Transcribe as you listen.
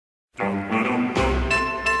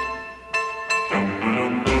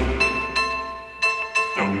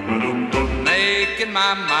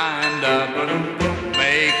my mind up,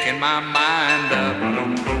 making my mind up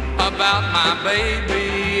about my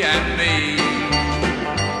baby and me.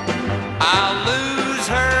 I'll lose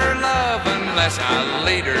her love unless I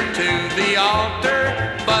lead her to the altar,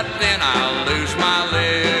 but then I'll lose my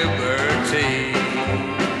liberty.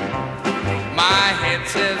 My head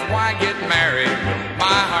says, why get married?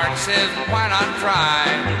 My heart says, why not try?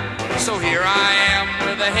 So here I am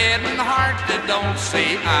with a head and heart that don't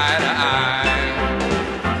see eye to eye.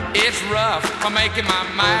 It's rough for making my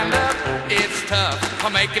mind up. It's tough for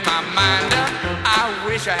making my mind up. I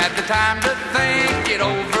wish I had the time to think it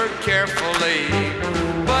over carefully,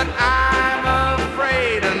 but I'm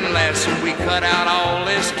afraid unless we cut out all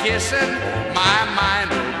this kissing, my mind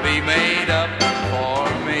will be made up for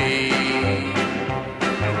me.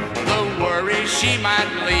 The worry she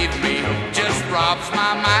might leave me just robs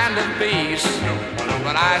my mind of peace,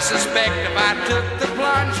 but I suspect if I took the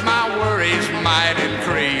plunge, my worries might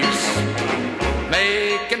increase.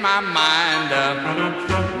 Making my mind up,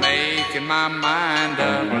 making my mind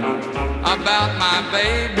up about my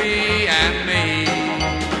baby and me.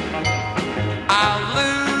 I'll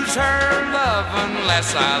lose her love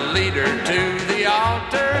unless I lead her to the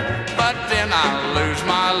altar, but then I'll lose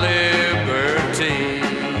my liberty.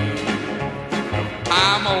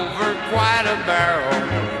 I'm over quite a barrel,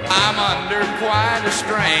 I'm under quite a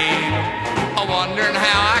strain, wondering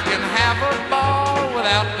how I can have a ball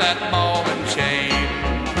without that ball and chain.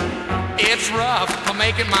 It's rough for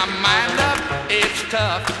making my mind up, it's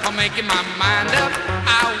tough for making my mind up.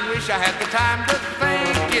 I wish I had the time to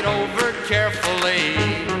think it over carefully,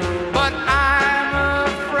 but I'm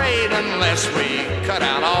afraid unless we cut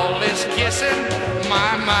out all this kissing,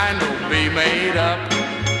 my mind will be made up.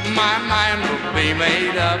 My mind will be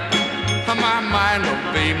made up. My mind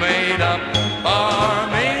will be made up for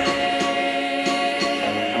me.